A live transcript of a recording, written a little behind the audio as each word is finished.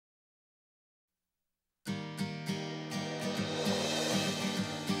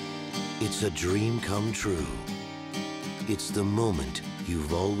It's a dream come true. It's the moment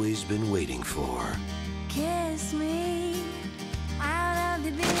you've always been waiting for. Kiss me out of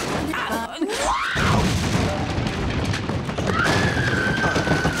the big...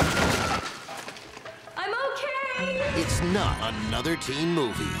 I'm okay! It's not another teen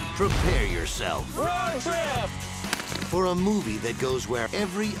movie. Prepare yourself. Wrong trip! For a movie that goes where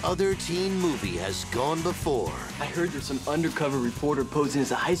every other teen movie has gone before. I heard there's an undercover reporter posing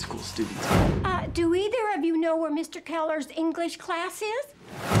as a high school student. Do either of you know where Mr. Keller's English class is?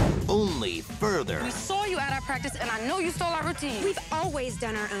 Only further. We saw you at our practice, and I know you stole our routine. We've always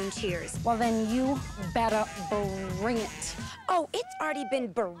done our own cheers. Well, then you better bring it. Oh, it's already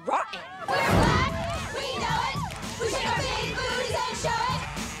been brought in. We're black! We know it! We shake our big booties and show it!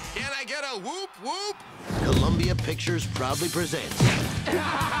 Can I get a whoop whoop? Columbia Pictures proudly presents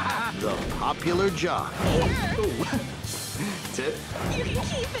The Popular Jock. Tip? You can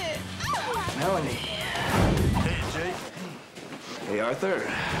keep it. Melanie. Hey, Jake. Hey, Arthur.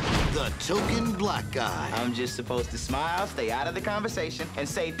 The Token Black Guy. I'm just supposed to smile, stay out of the conversation, and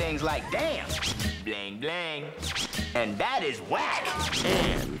say things like, damn, bling, bling. And that is whack.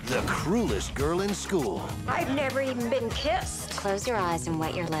 And the cruelest girl in school. I've never even been kissed. Close your eyes and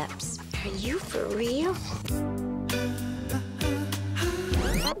wet your lips. Are you for real?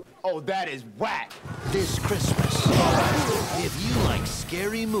 Oh, that is whack. This Christmas, if you like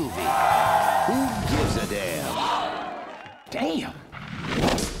scary movie, who gives a damn? Damn.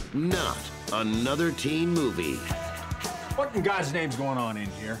 Not another teen movie. What in God's name's going on in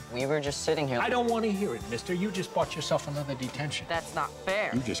here? We were just sitting here. I don't want to hear it, mister. You just bought yourself another detention. That's not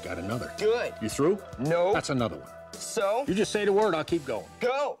fair. You just got another. Good. You through? No. That's another one. So? You just say the word, I'll keep going.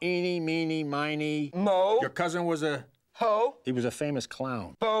 Go. Eeny, meeny, miny. Mo. Your cousin was a... Ho. He was a famous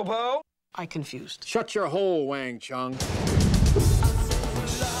clown. Bobo. I confused. Shut your hole, Wang Chung.